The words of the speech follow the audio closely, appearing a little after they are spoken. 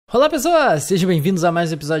Olá pessoas, sejam bem-vindos a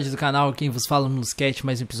mais um episódio do canal. Quem vos fala no sketch,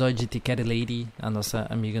 mais um episódio de The Cat Lady. A nossa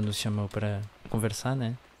amiga nos chamou pra conversar,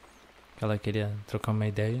 né? Ela queria trocar uma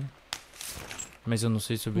ideia. Mas eu não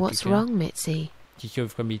sei sobre What's o que é. wrong, Mitzi? O que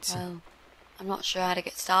houve com a Mitzi? Well, I'm not sure how to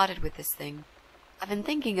get started with this thing. I've been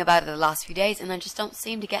thinking about it the last few days and I just don't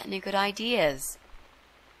seem to get any good ideas.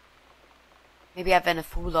 Maybe I've been a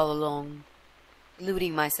fool all along,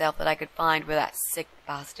 deluding myself that I could find where that sick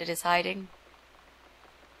bastard is hiding.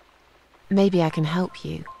 Maybe I can help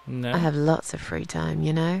you. No. I have lots of free time,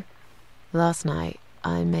 you know? Last night,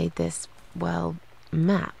 I made this, well,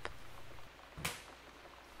 map.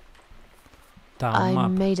 Tá, I mapa.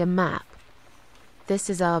 made a map. This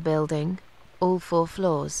is our building, all 4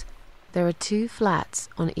 floors. There are 2 flats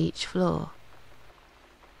on each floor.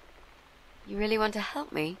 You really want to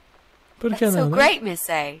help me? Por que That's so não, né? great, Miss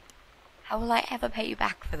A. How will I ever pay you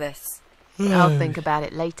back for this? I'll think about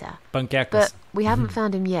it later. Panquecas. But we haven't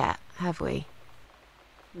found him yet, have we?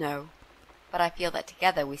 No. But I feel that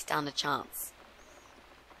together we stand a chance.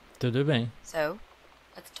 Tudo bem. So,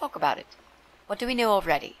 let's talk about it. What do we know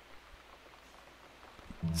already?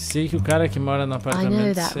 Sei que o cara que mora no I know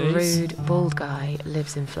apartamento that 6... rude, bald guy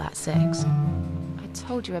lives in flat 6. I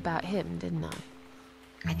told you about him, didn't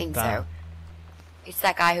I? I think Tá. so. It's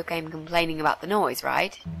that guy who came complaining about the noise,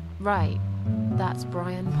 right? Right. That's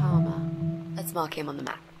Brian Palmer. Let's mark him on the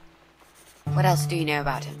map. What else do you know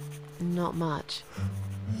about him? Not much.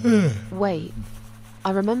 Wait,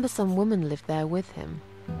 I remember some woman lived there with him.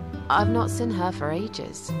 I've not seen her for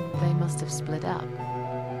ages. They must have split up.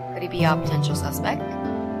 Could he be our potential suspect?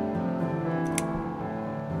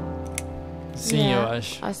 Sim, eu Yeah,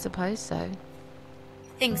 acho. I suppose so.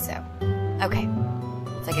 Think so. Okay.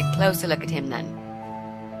 Let's take a closer look at him then.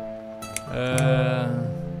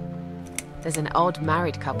 There's an odd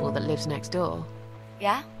married couple that lives next door.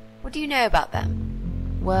 Yeah? What do you know about them?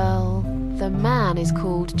 Well, the man is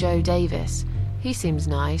called Joe Davis. He seems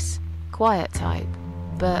nice, quiet type.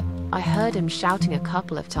 But I heard him shouting a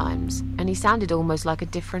couple of times, and he sounded almost like a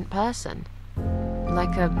different person.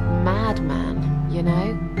 Like a madman, you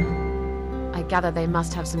know? I gather they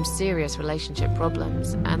must have some serious relationship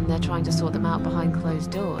problems, and they're trying to sort them out behind closed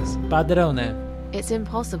doors. Padrão, né? It's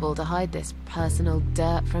impossible to hide this personal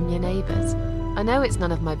dirt from your neighbours. I know it's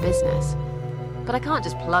none of my business, but I can't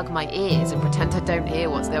just plug my ears and pretend I don't hear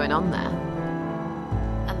what's going on there.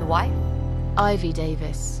 And the wife? Ivy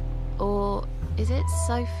Davis. Or is it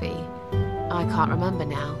Sophie? I can't remember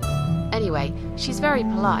now. Anyway, she's very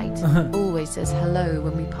polite. Always says hello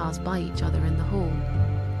when we pass by each other in the hall.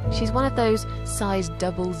 She's one of those size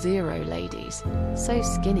 00 ladies. So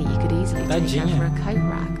skinny you could easily take her for a coat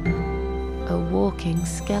rack. A walking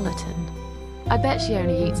skeleton. I bet she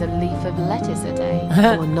only eats a leaf of lettuce a day,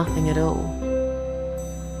 or nothing at all.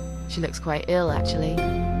 She looks quite ill, actually.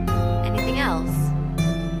 Anything else?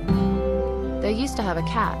 They used to have a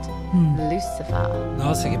cat, Lucifer.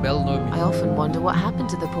 Nossa, que belo nome. I often wonder what happened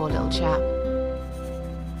to the poor little chap.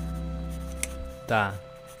 Tá.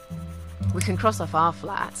 We can cross off our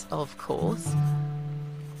flat, of course.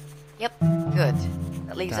 Yep, good.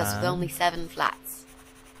 That leaves us with only 7 flats.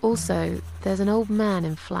 Also, there's an old man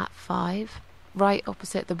in flat 5, right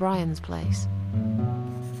opposite the Bryan's place.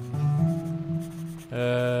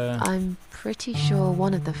 I'm pretty sure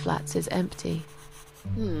one of the flats is empty.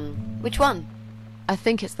 Which one? I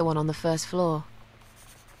think it's the one on the 1st floor.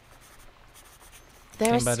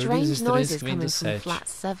 There are Tem barulhos strange estranhos noises que vêm do coming from 7. flat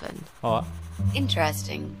 7. Ó.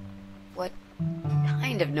 Interesting. What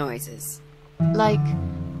kind of noises? Like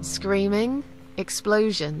screaming,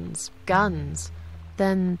 explosions, guns.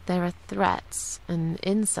 Then there are threats and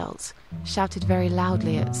insults shouted very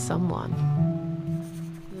loudly at someone.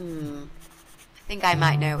 I think I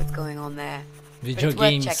might know what's going on there. But it's worth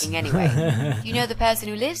Videogames. checking anyway. Do you know the person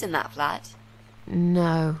who lives in that flat?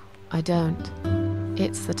 No, I don't.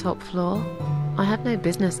 It's the top floor. I have no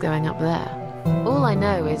business going up there. All I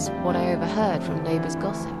know is what I overheard from neighbours'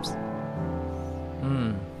 gossips.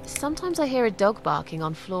 Sometimes I hear a dog barking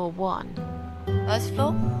on floor 1. First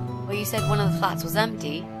floor? Well, you said one of the flats was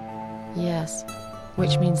empty. Yes,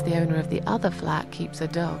 which means the owner of the other flat keeps a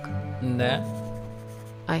dog. Né?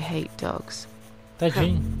 I hate dogs.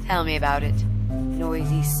 Tadinho. Tell me about it.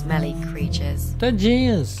 Noisy, smelly creatures.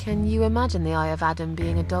 Tadinhos. Can you imagine the Eye of Adam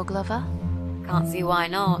being a dog lover? Can't see why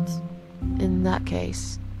not. In that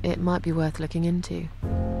case, it might be worth looking into.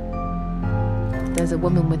 There's a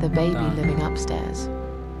woman with a baby living upstairs.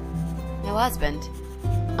 No husband?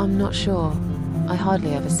 I'm not sure. I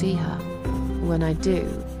hardly ever see her. When I do,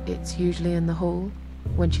 it's usually in the hall,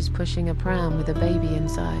 when she's pushing a pram with a baby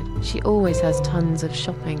inside. She always has tons of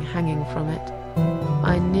shopping hanging from it.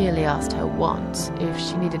 I nearly asked her once if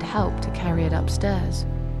she needed help to carry it upstairs.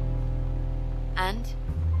 And?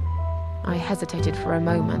 I hesitated for a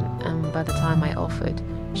moment, and by the time I offered,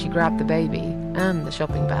 she grabbed the baby and the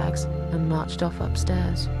shopping bags and marched off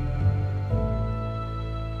upstairs.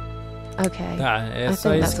 Okay, Tá, é I só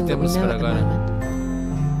think isso that's que all that we temos know por at the agora. moment.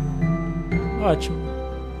 Ótimo.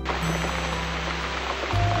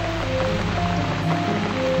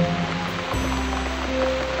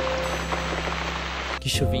 Que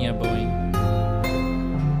chuvinha boa, hein?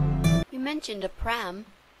 You mentioned a pram.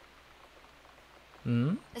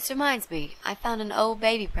 Hum? This reminds me, I found an old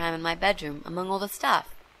baby pram in my bedroom among all the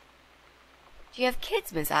stuff. Do you have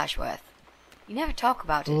kids, Miss Ashworth? You never talk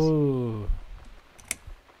about it.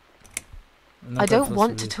 I don't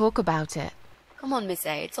want to talk about it. Come on, Miss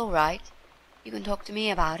A, it's alright. You can talk to me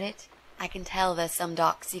about it. I can tell there's some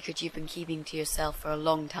dark secret you've been keeping to yourself for a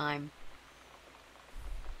long time.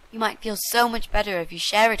 You might feel so much better if you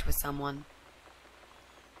share it with someone.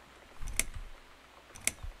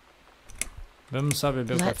 Vamos só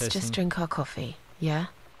beber o Let's café just assim. drink our coffee, yeah?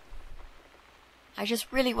 I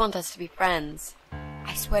just really want us to be friends.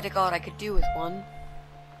 I swear to God I could do with one.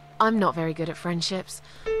 I'm not very good at friendships.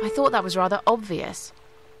 I thought that was rather obvious.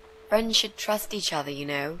 Friends should trust each other, you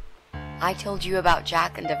know. I told you about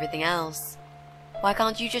Jack and everything else. Why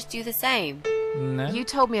can't you just do the same? Né? You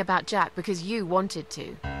told me about Jack because you wanted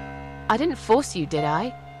to. I didn't force you, did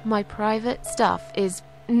I? My private stuff is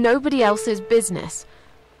nobody else's business.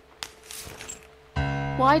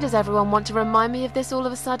 Why does everyone want to remind me of this all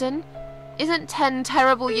of a sudden? Isn't 10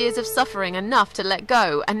 terrible years of suffering enough to let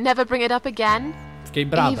go and never bring it up again? Fiquei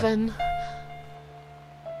brava.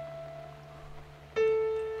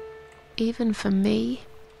 Even for me?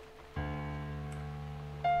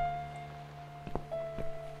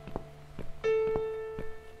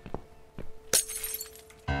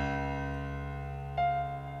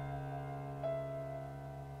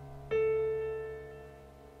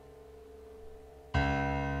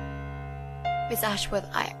 Miss Ashworth,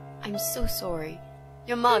 I'm so sorry.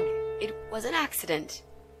 Your mug, it was an accident.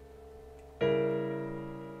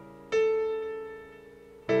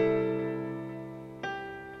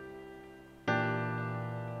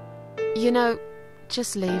 You know,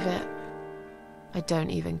 just leave it. I don't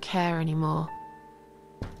even care anymore.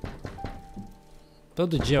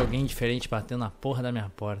 Todo dia alguém diferente batendo na porra da minha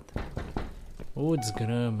porta. Ô,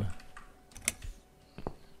 desgrama.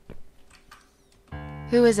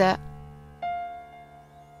 Who is it?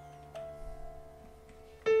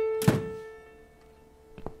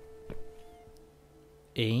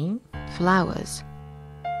 Hein? Flowers.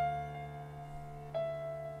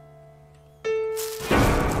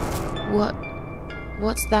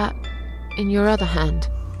 What's that in your other hand?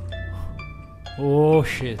 Oh,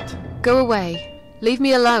 shit. Go away. Leave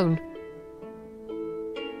me alone.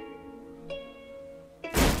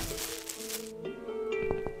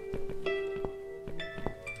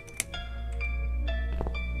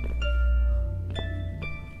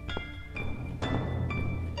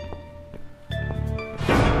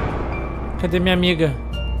 Cadê minha amiga?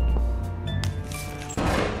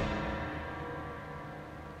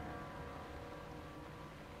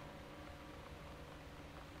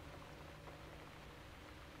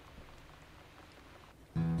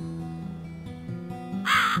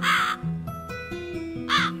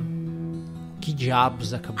 O que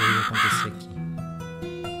diabos acabou de acontecer aqui?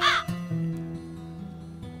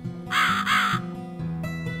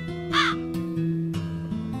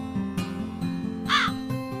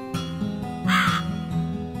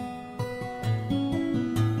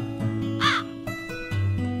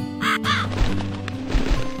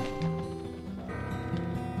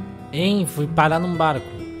 Hein? Fui parar num barco.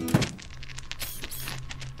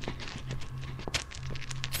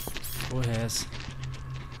 Porra, é essa?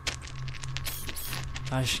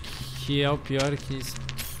 Acho que é o pior que isso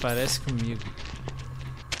parece comigo.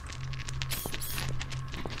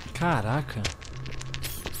 Caraca.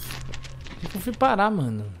 Por que eu fui parar,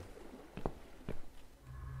 mano?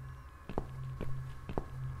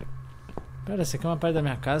 Pera, essa aqui é uma parte da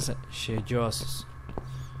minha casa cheia de ossos.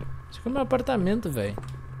 Isso aqui é meu apartamento, velho.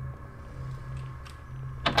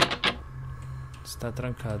 Está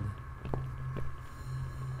trancado.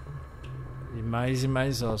 E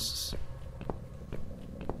mais ossos.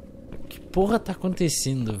 Que porra tá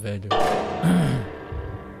acontecendo, velho?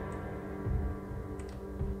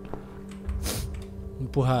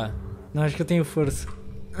 Empurrar. Não, acho que eu tenho força.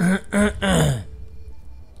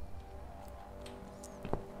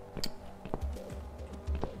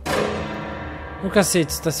 Ô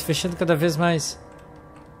cacete, está se fechando cada vez mais.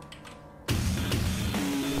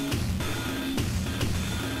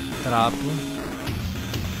 Trapo.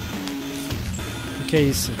 Que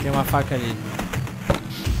isso? Tem uma faca ali.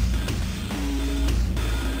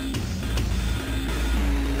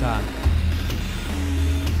 Tá.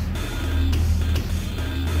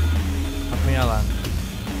 Apunhalar.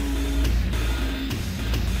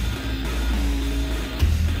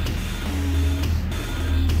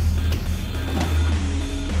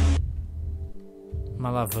 Uma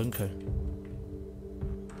alavanca.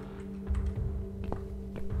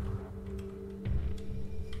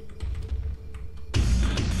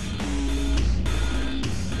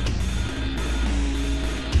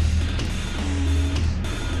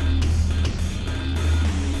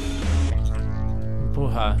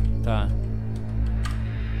 Empurrar, tá.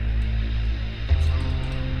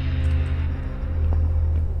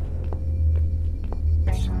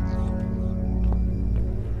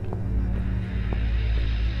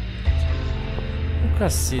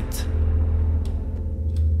 Caceta.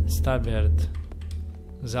 Está aberto.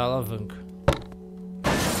 Usar a alavanca.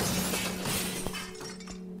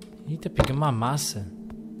 Eita, peguei uma massa.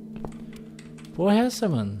 Porra é essa,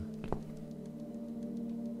 mano?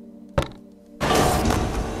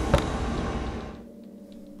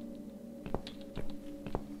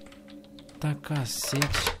 Tá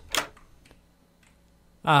cacete.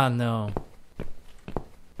 Ah, não.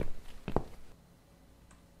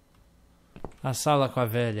 A sala com a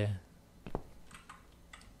velha.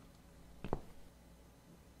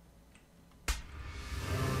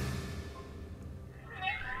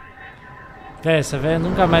 Essa velha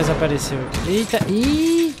nunca mais apareceu. Eita,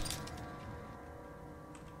 ih!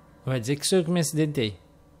 Vai dizer que sou eu que me acidentei.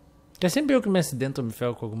 É sempre eu que me acidento ou me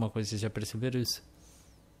ferro com alguma coisa, vocês já perceberam isso?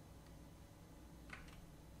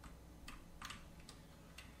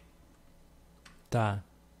 Tá.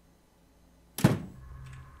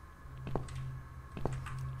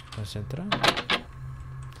 Posso entrar?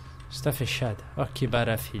 Está fechada. Ó, que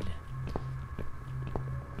maravilha.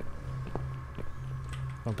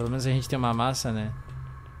 Bom, pelo menos a gente tem uma massa, né?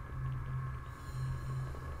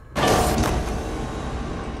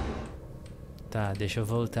 Tá, deixa eu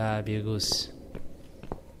voltar, amigos.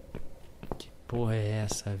 Que porra é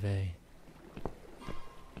essa, velho?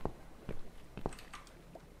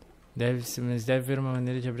 Mas deve haver uma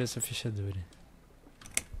maneira de abrir essa fechadura.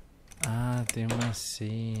 Ah, tem uma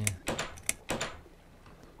senha.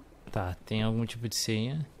 Tá, tem algum tipo de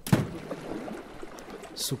senha.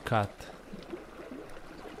 Sucata.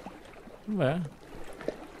 Ué.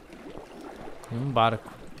 Tem um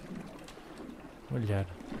barco. Olhar.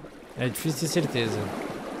 É difícil ter certeza.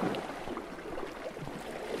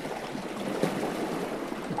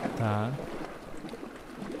 Tá.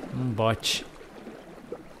 Um bote.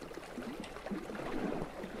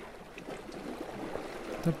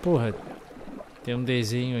 Tá, porra. Tem um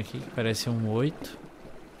desenho aqui que parece um 8.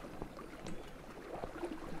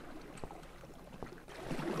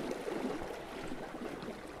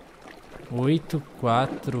 Oito,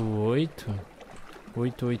 4, 8.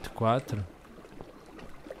 884.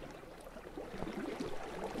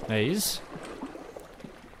 É isso?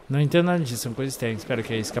 Não entendo nada disso, são coisas técnicas. Espera,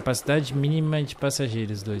 que é isso? Capacidade mínima de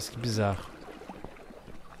passageiros, 2. Que bizarro.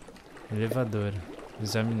 Elevador.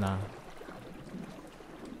 Examinar.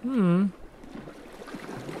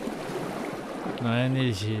 Não é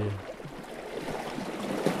energia.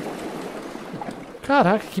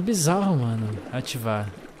 Caraca, que bizarro, mano. Ativar.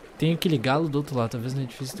 Tenho que ligá-lo do outro lado, talvez no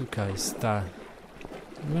edifício do cais. Tá.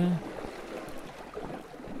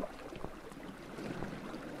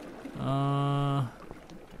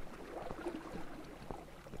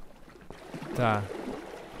 Tá.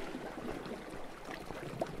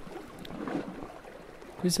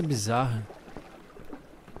 Coisa bizarra.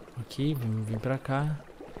 Ok, vamos vir pra cá.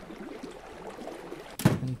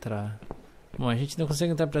 Entrar. Bom, a gente não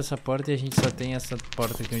consegue entrar pra essa porta e a gente só tem essa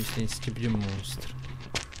porta aqui onde tem esse tipo de monstro.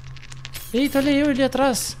 Eita, olha eu ali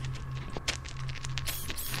atrás.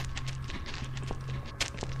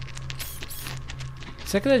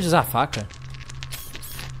 Será que dá de usar a faca?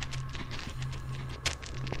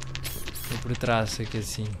 Vou por trás aqui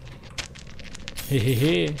assim.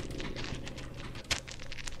 Hehehe.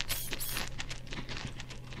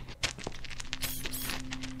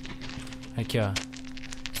 Aqui, ó.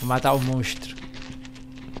 Vou matar o monstro.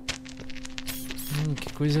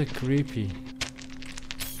 Que coisa creepy.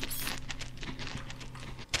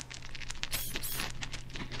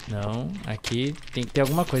 Não, aqui tem que ter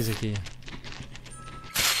alguma coisa aqui.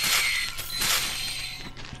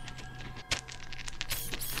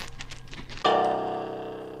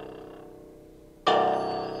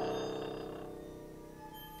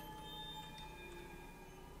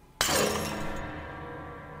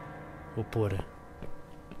 Opora.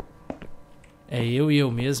 É eu e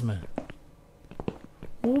eu mesma?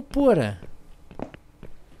 Ô, porra.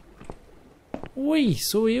 Oi,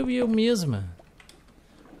 sou eu e eu mesma.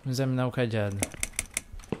 Vamos examinar o cadeado.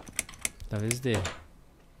 Talvez dê.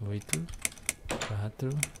 8, 4,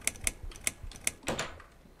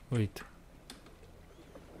 8.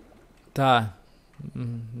 Tá.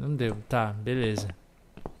 Não deu. Tá, beleza.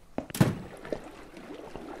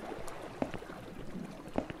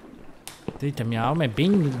 Eita, minha alma é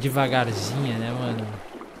bem devagarzinha, né, mano?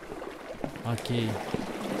 Ok.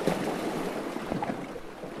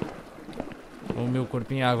 O meu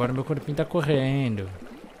corpinho... agora meu corpinho tá correndo.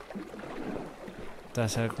 Tá,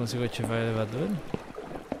 será que eu consigo ativar o elevador?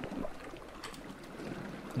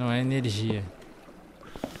 Não é energia.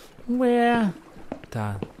 Ué.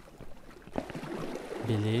 Tá.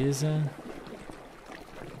 Beleza.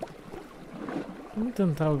 Vamos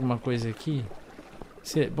tentar alguma coisa aqui.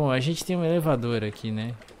 Bom, a gente tem um elevador aqui,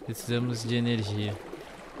 né? Precisamos de energia.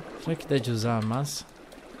 Será que dá de usar a massa?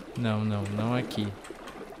 Não, não aqui.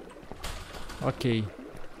 Ok.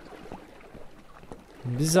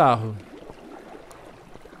 Bizarro.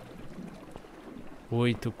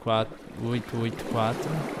 884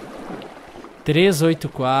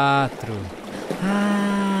 384.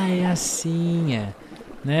 Ah, é assim, é.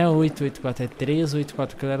 Não é 884, é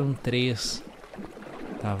 384, que era um 3.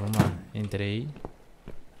 Tá, vamos lá. Entrei.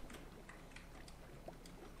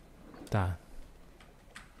 Tá.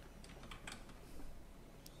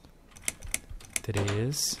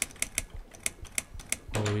 3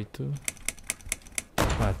 8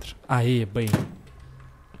 4. Aí, bem.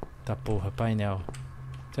 Tá porra, painel.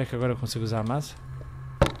 Será que agora eu consigo usar a massa?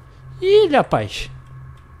 Ih, rapaz.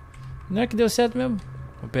 Não é que deu certo mesmo?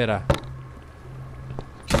 Operar.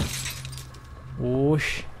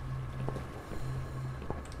 Oxi.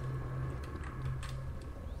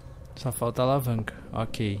 Só falta a alavanca.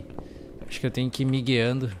 Ok. Acho que eu tenho que ir me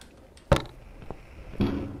guiando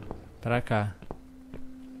pra cá.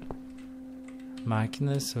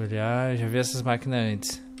 Máquinas, olhar. Já vi essas máquinas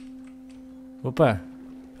antes. Opa.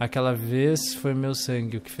 Aquela vez foi meu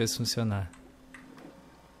sangue o que fez funcionar.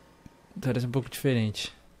 Parece um pouco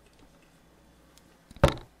diferente.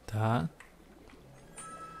 Tá.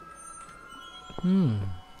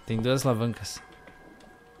 Tem duas alavancas.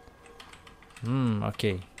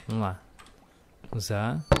 Ok. Vamos lá.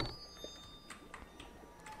 Usar.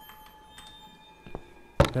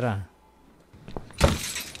 Esperar.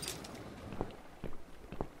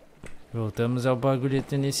 Voltamos ao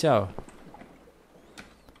bagulhete inicial.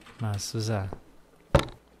 Mas usar.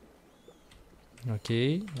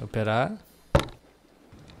 Ok. Operar.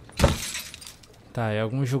 Tá, é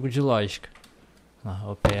algum jogo de lógica. Lá,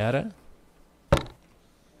 opera.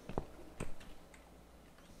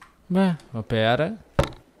 Opera.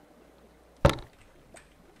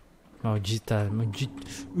 Maldita, maldito.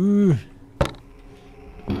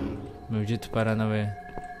 Maldito Paranauê.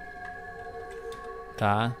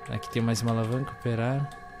 Tá, aqui tem mais uma alavanca, operar.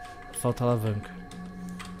 Falta alavanca.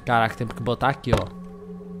 Caraca, tem que botar aqui, ó.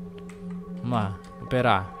 Vamos lá,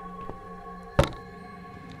 operar.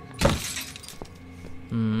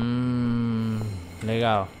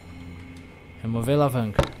 Legal. Remover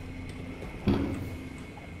alavanca.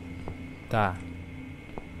 Tá.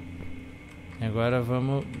 Agora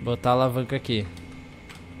vamos botar a alavanca aqui.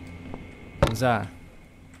 Usar.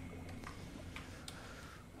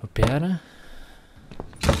 Opera.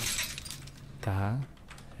 Tá.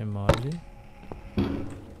 Remove.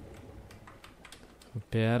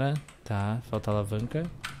 Opera. Tá. Falta a alavanca.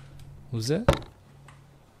 Usa.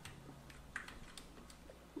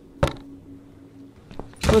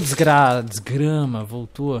 Ô, desgrama.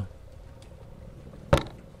 Voltou.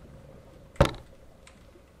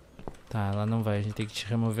 Tá, ela não vai. A gente tem que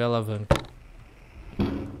remover a alavanca.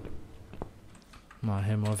 Vamos lá,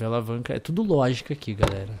 remove a alavanca. É tudo lógica aqui,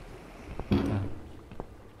 galera. Tá.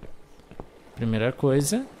 Primeira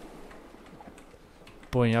coisa.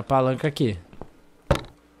 Põe a palanca aqui.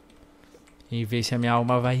 E vê se a minha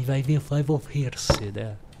alma vai envolver-se,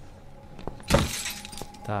 né?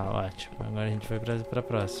 Tá, ótimo. Agora a gente vai pra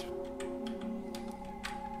próxima.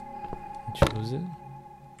 A gente usa.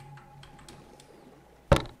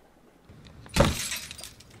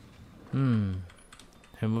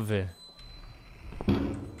 Remover.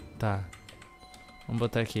 Tá. Vamos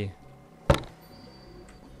botar aqui.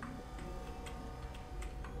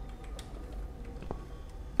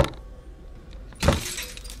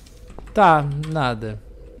 Tá, nada.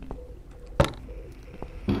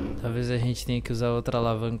 Talvez a gente tenha que usar outra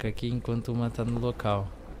alavanca aqui enquanto uma tá no local.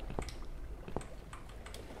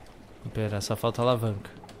 Pera, só falta a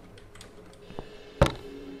alavanca.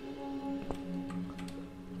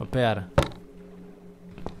 Opera.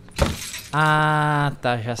 Ah,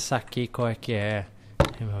 tá, já saquei qual é que é.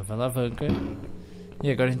 Remove a alavanca. E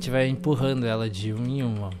agora a gente vai empurrando ela de um em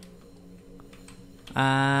um, ó.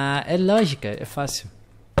 Ah, é lógica, é fácil.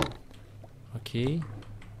 Ok.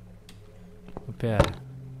 Pera.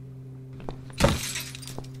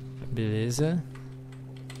 Beleza.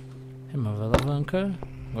 Remove a alavanca.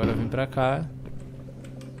 Agora vem pra cá.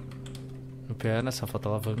 Pera, só falta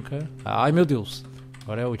a alavanca. Ai, meu Deus.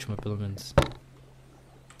 Agora é a última, pelo menos.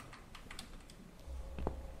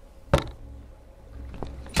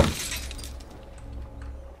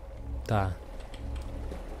 Tá.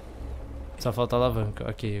 Só falta a alavanca.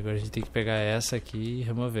 Ok, agora a gente tem que pegar essa aqui e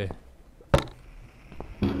remover.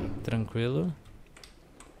 Tranquilo.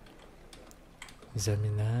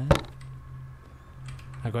 Examinar.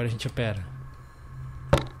 Agora a gente opera.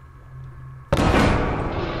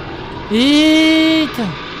 Eita!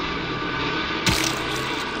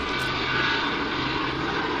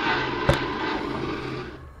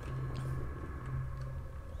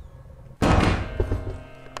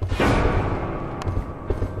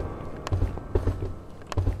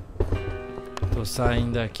 Tô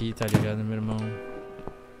saindo aqui, tá ligado, meu irmão?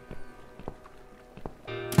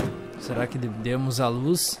 Será que demos a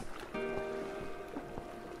luz?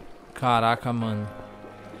 Caraca, mano.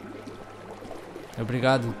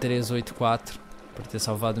 Obrigado, 384, por ter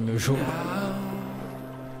salvado meu jogo.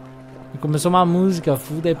 E começou uma música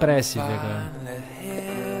full depressiva, cara.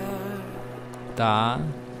 Tá.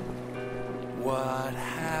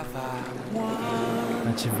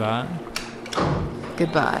 Ativar.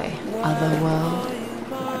 Goodbye, otherworld.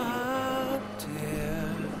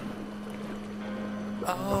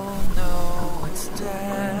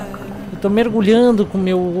 Eu tô mergulhando com o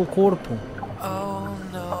meu corpo.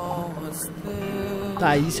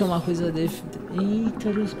 Tá, isso é uma coisa de...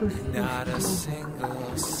 Eita, Deus, que porra.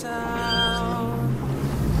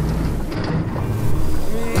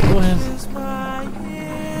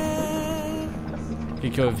 O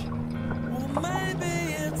que houve?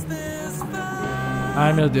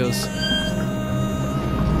 Ai, meu Deus.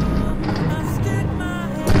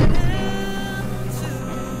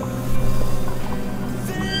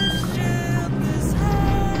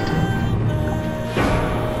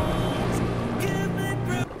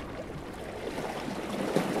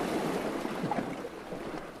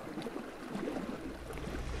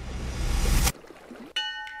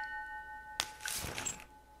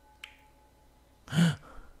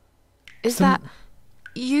 Is that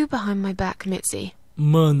you behind my back, Mitzi?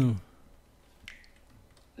 Mano.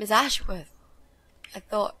 Miss Ashworth, I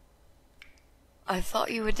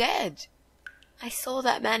thought you were dead. I saw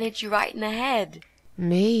that man hit you right in the head.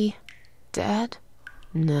 Me? Dead?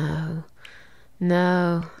 No.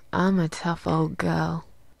 No, I'm a tough old girl.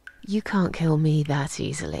 You can't kill me that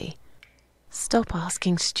easily. Stop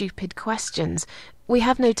asking stupid questions. We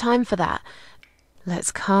have no time for that.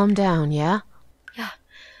 Let's calm down, yeah? Yeah,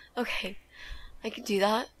 okay, I can do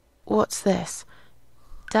that. What's this?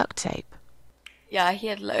 Duct tape. Yeah, he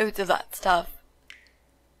had loads of that stuff.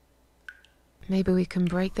 Maybe we can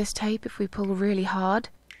break this tape if we pull really hard?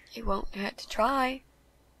 It won't hurt to try.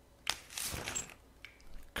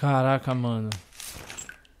 Caraca, mano.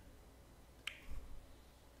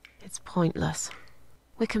 It's pointless.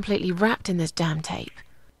 We're completely wrapped in this damn tape.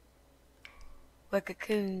 We're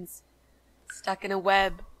cocoons, stuck in a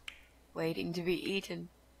web, waiting to be eaten.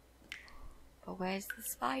 But where's the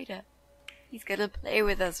spider? He's gonna play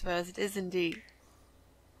with us first, isn't he?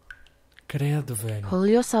 Credo, velho. Pull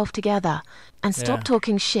yourself together and stop Yeah.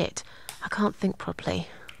 talking shit. I can't think properly.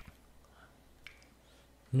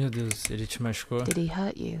 Meu Deus, ele te machucou? Did he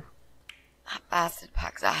hurt you? That bastard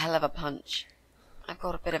packs a hell of a punch. I've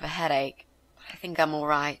got a bit of a headache, but I think I'm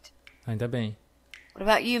alright. Ainda bem. What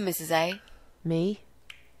about you, Mrs. A? Me?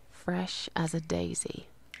 Fresh as a daisy.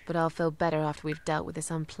 But I'll feel better after we've dealt with this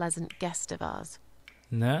unpleasant guest of ours.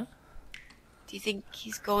 Né? Do you think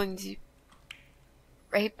he's going to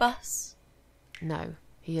rape us? No,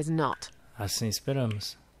 he is not. Assim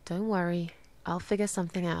esperamos. Don't worry, I'll figure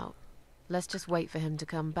something out. Let's just wait for him to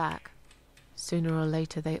come back. Sooner or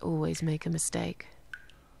later they always make a mistake.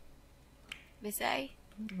 Miss A?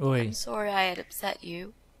 Oi. I'm sorry I had upset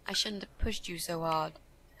you. I shouldn't have pushed you so hard.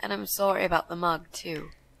 And I'm sorry about the mug, too.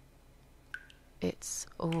 It's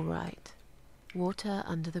all right. Water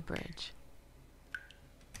under the bridge.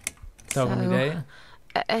 Tá alguma ideia?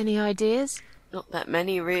 Any ideas? Not that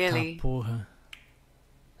many, really. Tá, porra.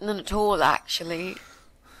 None at all, actually.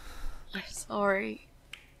 I'm sorry.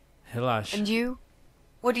 Relaxa. And you?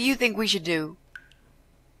 What do you think we should do?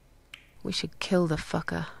 We should kill the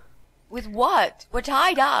fucker. With what? We're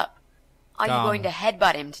tied up. Are you Calma. going to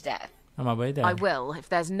headbutt him to death? É uma boa ideia. I will, if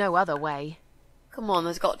there's no other way. Come on,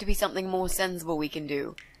 there's got to be something more sensible we can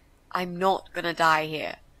do. I'm not gonna die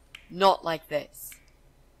here. Not like this.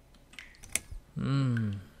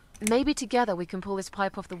 Maybe together we can pull this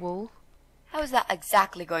pipe off the wall? How is that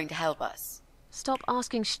exactly going to help us? Stop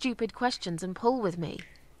asking stupid questions and pull with me.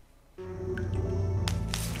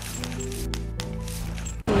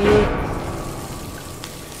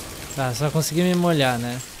 Tá, só consegui me molhar,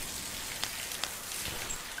 né?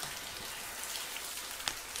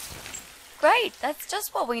 Great, that's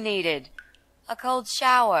just what we needed. A cold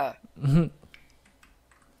shower.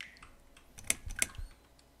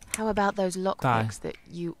 How about those lockpicks that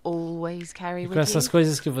you always carry E with com essas you?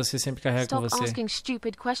 coisas que você sempre carrega com Stop você. asking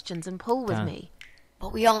stupid questions and pull with Tá. me.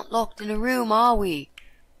 But we aren't locked in a room, are we?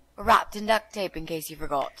 We're wrapped in duct tape in case you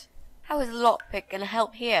forgot. How is a lockpick gonna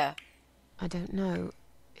help here? I don't know.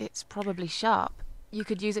 It's probably sharp. You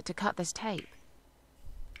could use it to cut this tape.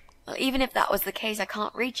 Well, even if that was the case, I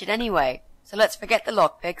can't reach it anyway. So let's forget the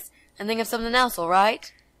lockpicks and think of something else,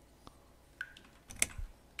 alright?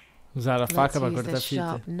 Usar a Let's faca pra use cortar a this fita.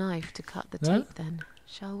 sharp knife to cut the Huh? tape then,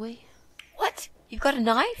 shall we? What? You've got a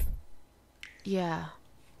knife? Yeah,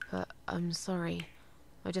 but I'm sorry.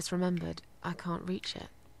 I just remembered I can't reach it.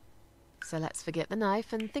 So let's forget the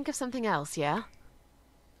knife and think of something else, yeah?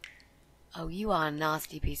 Oh, you are a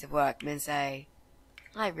nasty piece of work, Miss A.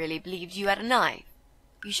 I really believed you had a knife.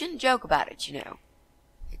 You shouldn't joke about it, you know.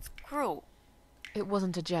 It's cruel. It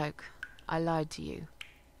wasn't a joke. I lied to you.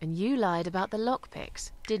 And you lied about the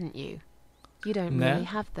lockpicks, didn't you? You don't No. really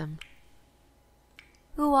have them.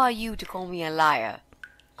 Who are you to call me a liar?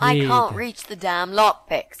 I can't Eita. reach the damn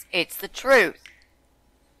lockpicks. It's the truth.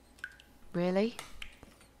 Really?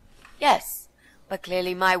 Yes, but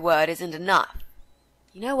clearly my word isn't enough.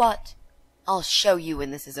 You know what? I'll show you when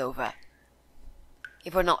this is over.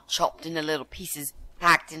 If we're not chopped into little pieces,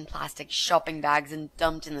 packed in plastic shopping bags and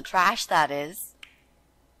dumped in the trash, that is.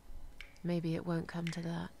 Maybe it won't come to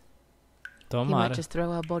that. He might Tomara. just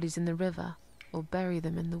throw our bodies in the river or bury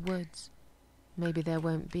them in the woods. Maybe there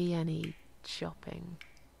won't be any shopping.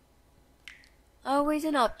 Always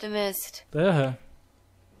an optimist. Aham.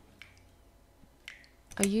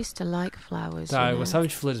 I used to like flowers, Tá, you eu know, gostava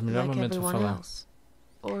de flores. Melhor like momento pra everyone falar. else.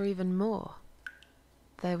 Or even more.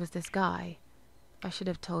 There was this guy. I should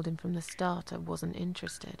have told him from the start I wasn't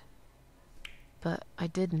interested. But I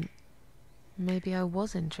didn't. Maybe I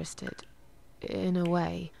was interested. In a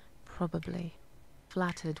way, probably.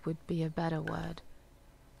 Flattered would be a better word.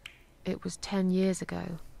 It was 10 years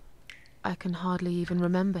ago. I can hardly even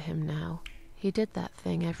remember him now. He did that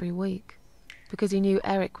thing every week. Because he knew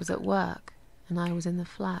Eric was at work, and I was in the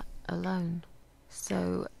flat, alone.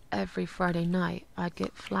 So, every Friday night, I'd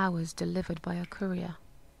get flowers delivered by a courier.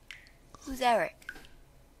 Who's Eric?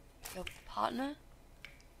 Your partner?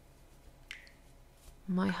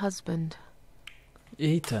 My husband.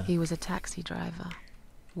 Eita. He was a taxi driver.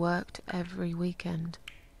 Worked every weekend.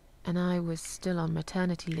 And I was still on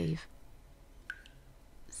maternity leave.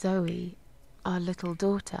 Zoe, our little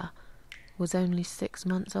daughter, was only 6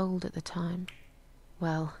 months old at the time.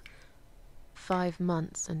 Well, 5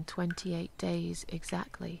 months and 28 days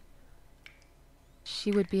exactly.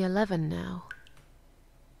 She would be 11 now.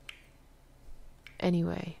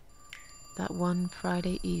 Anyway, that one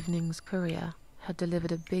Friday evening's courier had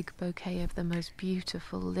delivered a big bouquet of the most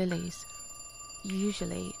beautiful lilies.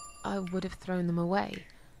 Usually, I would have thrown them away,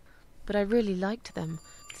 but I really liked them,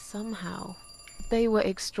 somehow. They were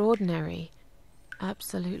extraordinary,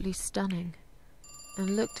 absolutely stunning,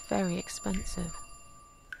 and looked very expensive.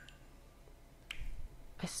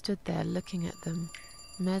 I stood there looking at them,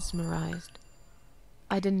 mesmerized.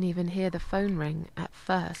 I didn't even hear the phone ring at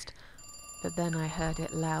first, but then I heard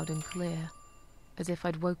it loud and clear, as if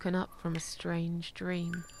I'd woken up from a strange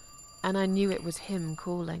dream, and I knew it was him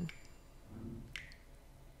calling.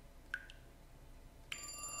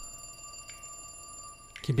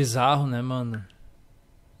 Que bizarro, né, mano?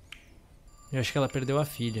 Eu acho que ela perdeu a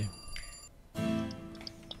filha.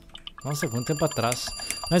 Nossa, quanto tempo atrás.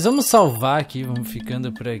 Mas vamos salvar aqui, vamos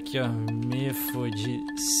ficando por aqui, ó. Me fodi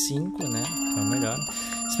 5, né? Tá melhor.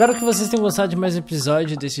 Espero que vocês tenham gostado de mais um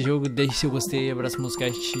episódio desse jogo. Deixe seu gostei, abraço,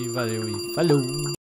 Muscast, valeu e falou!